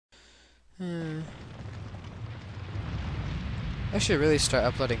I should really start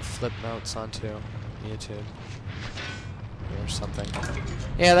uploading flip notes onto YouTube. Or something.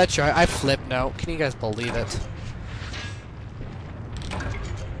 Yeah, that's right. I flip note. Can you guys believe it?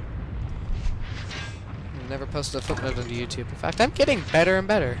 Never posted a footnote onto YouTube. In fact, I'm getting better and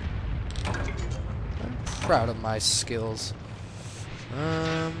better. I'm proud of my skills.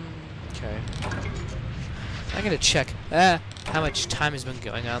 Okay. I'm gonna check how much time has been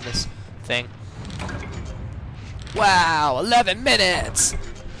going on this thing. Wow, 11 minutes!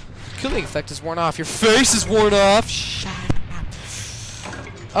 Cooling effect is worn off. Your face is worn off! Shut up.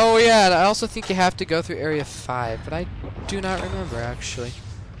 Oh yeah, and I also think you have to go through Area 5, but I do not remember, actually.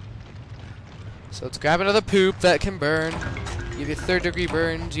 So let's grab another poop that can burn. Give you 3rd degree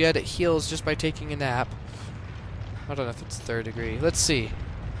burns, yet it heals just by taking a nap. I don't know if it's 3rd degree. Let's see.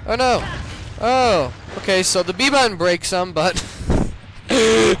 Oh no! Oh! Okay, so the B button breaks some, but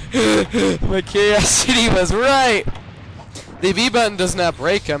my curiosity was right! The B button does not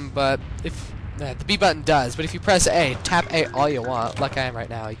break them, but if... the B button does, but if you press A, tap A all you want, like I am right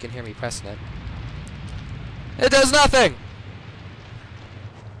now, you can hear me pressing it. It does nothing!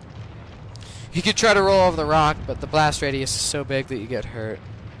 You could try to roll over the rock, but the blast radius is so big that you get hurt.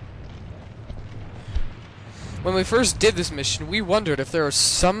 When we first did this mission, we wondered if there was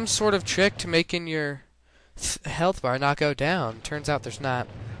some sort of trick to making your health bar not go down. Turns out there's not.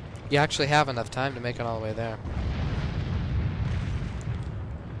 You actually have enough time to make it all the way there.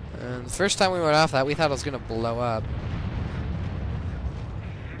 And the first time we went off that, we thought it was going to blow up.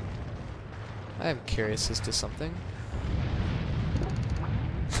 I am curious as to something.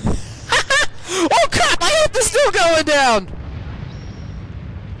 Oh crap! I hope it's still going down!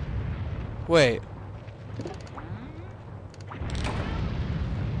 Wait.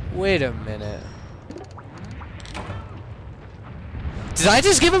 Wait a minute. Did I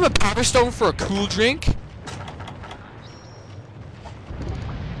just give him a powder stone for a cool drink?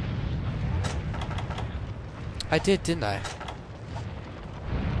 I did, didn't I?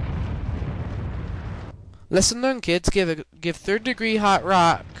 Lesson learned, kids. Give 3rd degree hot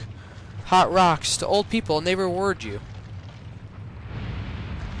rocks to old people and they reward you.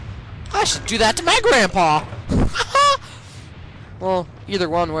 I should do that to my grandpa! Well, either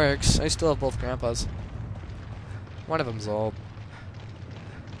one works. I still have both grandpas. One of them's old.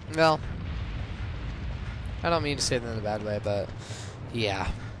 Well, I don't mean to say that in a bad way, but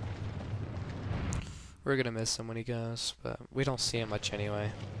yeah. We're gonna miss him when he goes, but we don't see him much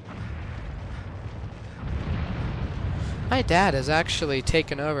anyway. My dad has actually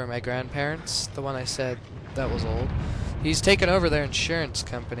taken over my grandparents, the one I said that was old. He's taken over their insurance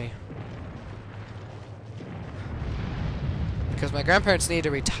company. Because my grandparents need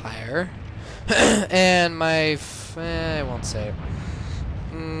to retire. And my... I won't say it.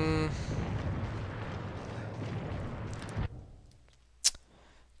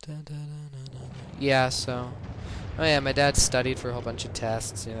 Yeah, so... Oh yeah, my dad studied for a whole bunch of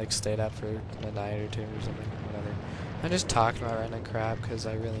tests. He like stayed up for a night or two or something, whatever. I'm just talking about random crap because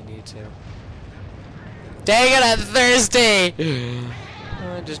I really need to. Dang it, I'm thirsty!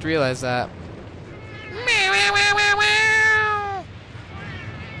 I just realized that.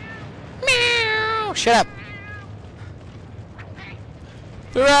 Shut up!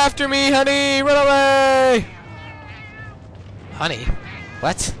 They're after me, honey! Run away! Honey?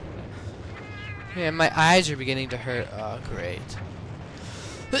 What? Yeah, my eyes are beginning to hurt. Oh, great.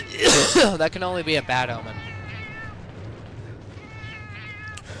 That can only be a bad omen.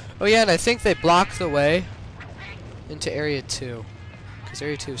 Oh yeah, and I think they blocked the way into Area 2. Because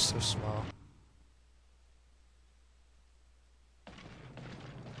Area 2 is so small.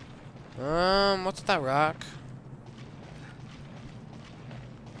 What's that rock?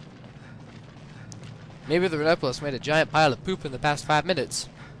 Maybe the Renopolis made a giant pile of poop in the past 5 minutes.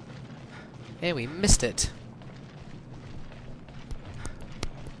 And we missed it.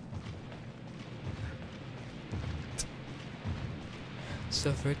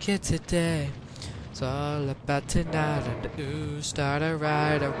 So forget today. It's all about tonight and ooh, start a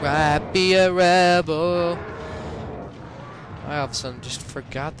ride, be a rebel. I all of a sudden just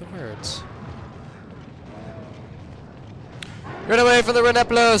forgot the words. Run away from the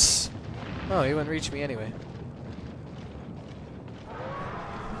Renopolis! Oh, he wouldn't reach me anyway.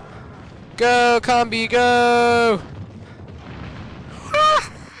 Go, Combee, go!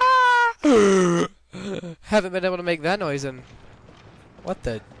 Haven't been able to make that noise in... What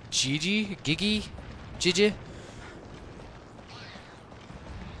the... Gigi? Gigi? Gigi?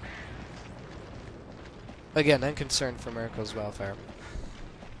 Again, I'm concerned for Miracle's welfare.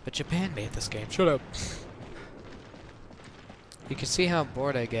 But Japan made this game. Shut up. You can see how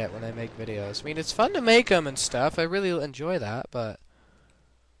bored I get when I make videos. I mean, it's fun to make them and stuff. I really enjoy that, but...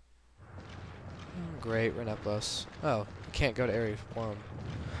 Great, we're not close. Oh, you can't go to Area 1.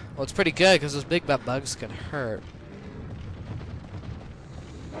 Well, it's pretty good, because those big bad bugs can hurt.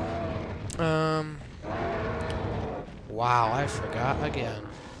 Wow, I forgot again.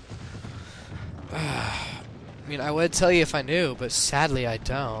 I mean, I would tell you if I knew, but sadly I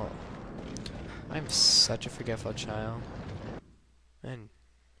don't. I'm such a forgetful child. And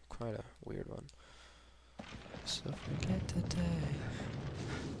quite a weird one. So forget today.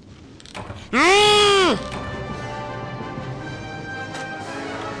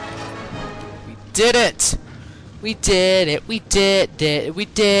 We did it! We did it! We did it! We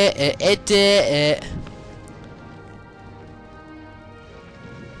did it! It did it!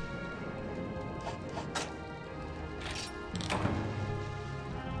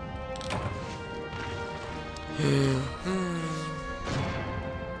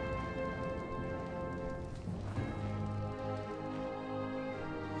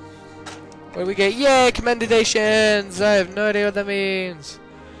 What do we get? Yay! Commendations! I have no idea what that means.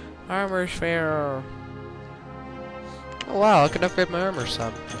 Armor sphere. Oh wow, I can upgrade my armor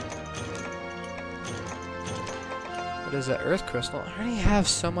some. What is that? Earth crystal? I already have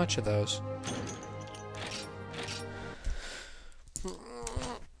so much of those.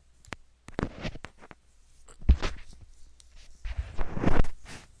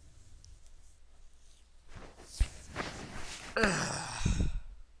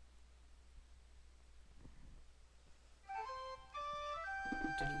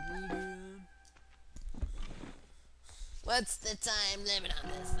 What's the time limit on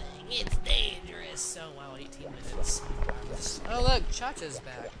this thing? It's dangerous. So, well, 18 minutes. Oh look, Cha-Cha's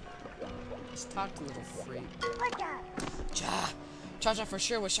back. Let's talk to little freak. Cha-Cha for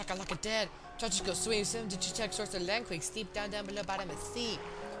sure was shaka-laka dead. Cha-Cha go swing sim. Did you check source of land quake? Steep down below bottom of sea.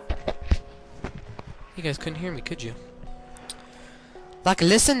 You guys couldn't hear me, could you? Like,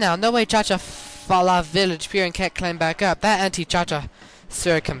 listen now. No way Cha-Cha fall off village pier and can't climb back up. That anti-Cha-Cha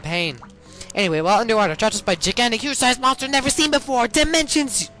sir campaign. Anyway, while underwater, Cha-Cha's by gigantic, huge-sized monster never seen before.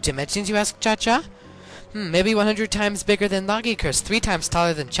 Dimensions, you ask, Cha-Cha? Maybe 100 times bigger than Logicurse, 3 times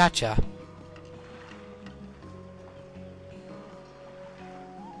taller than Cha-Cha.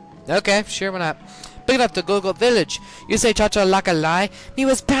 Okay, sure, why not? Big enough to Google Village. You say Cha-Cha like a lie? Me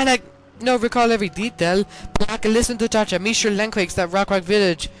was panicked. No recall every detail. But I can listen to Cha-Cha. Me sure landquakes that rock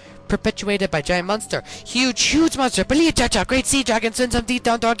village. Perpetuated by giant monster. Huge monster. Believe Cha-Cha. Great sea dragon swims some deep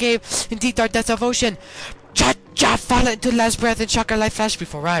down dark cave in deep dark depths of ocean. Cha-Cha fall into last breath and shocker light flash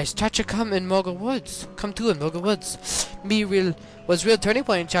before eyes. Cha-Cha come in Mogul Woods. Come to in Mogul Woods. Was real turning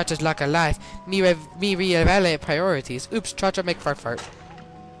point in Cha-Cha's lack of life. Me reevaluate priorities. Oops, Cha-Cha make fart.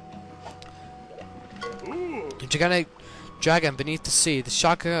 Gigantic dragon beneath the sea. The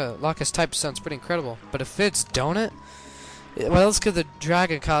Shaka Locus type sounds pretty incredible. But it fits, don't it? What else could the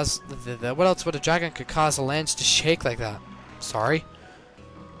dragon cause? What else would a dragon could cause a land to shake like that? Sorry?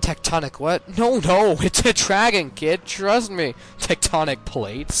 Tectonic what? No, it's a dragon, kid. Trust me. Tectonic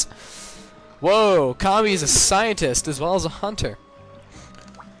plates. Whoa, Combee's a scientist as well as a hunter.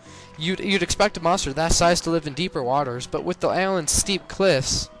 You'd expect a monster that size to live in deeper waters, but with the island's steep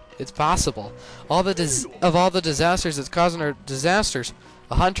cliffs, it's possible. Of all the disasters that's causing our disasters,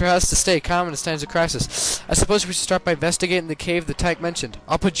 a hunter has to stay calm in times of crisis. I suppose we should start by investigating the cave the Tyke mentioned.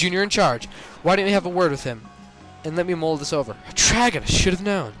 I'll put Junior in charge. Why don't you have a word with him? And let me mull this over. A dragon! I should have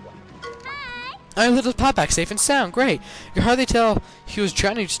known. Hi! I'm little Popback, safe and sound. Great. You can hardly tell he was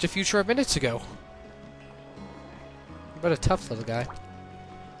drowning just a few short minutes ago. What a tough little guy.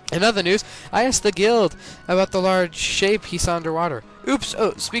 In other news, I asked the guild about the large shape he saw underwater. Oops!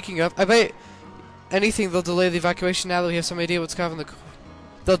 Oh, speaking of, I bet anything they'll delay the evacuation now that we have some idea what's causing the...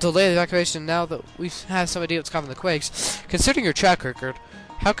 They'll delay the evacuation now that we have some idea what's causing the quakes. Considering your track record,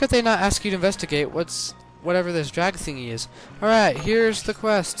 how could they not ask you to investigate whatever this drag thingy is? Alright, here's the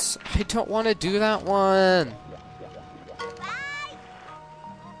quests. I don't want to do that one.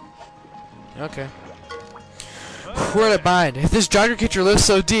 Okay. We're in a bind. If this dragger creature lives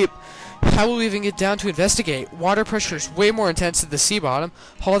so deep, how will we even get down to investigate? Water pressure is way more intense at the sea bottom.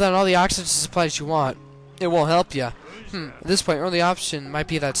 Haul down all the oxygen supplies you want. It won't help ya. At this point, your only option might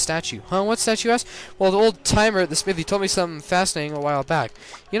be that statue. Huh? What statue, you ask? Well, the old timer at the smithy told me something fascinating a while back.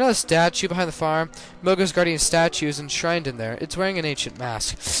 You know the statue behind the farm? Mogo's guardian statue is enshrined in there. It's wearing an ancient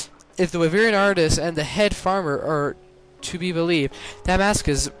mask. If the Wyverian artist and the head farmer are to be believed, that mask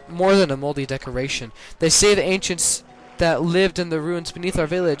is more than a moldy decoration. They say the ancients that lived in the ruins beneath our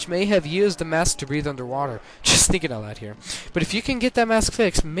village may have used the mask to breathe underwater. Just thinking out loud here. But if you can get that mask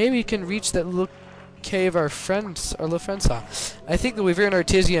fixed, maybe you can reach that cave our little friend saw. I think the Wyvern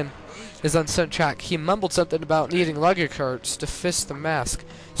Artisan is on some track. He mumbled something about needing lugger carts to fist the mask.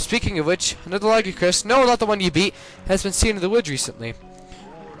 Speaking of which, another lugger, Chris, no, not the one you beat, has been seen in the woods recently.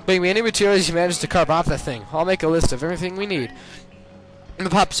 Bring me any materials you manage to carve off that thing. I'll make a list of everything we need. My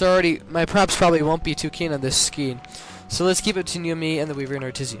props probably won't be too keen on this skiing. So let's keep it between you and me and the Wyvern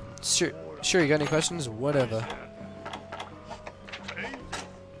Artisan. Sure, you got any questions? Whatever.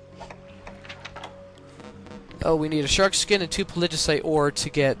 Oh, we need a shark skin and 2 pelagisite ore to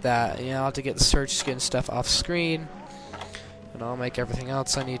get that. You know, I'll have to get the search skin stuff off screen. And I'll make everything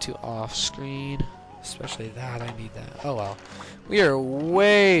else I need to off screen. Especially that, I need that. Oh well. We are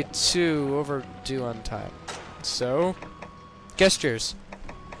way too overdue on time. So, gestures.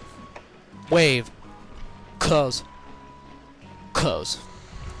 Wave. Close. Close.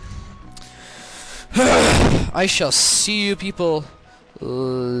 I shall see you people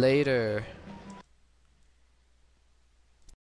later.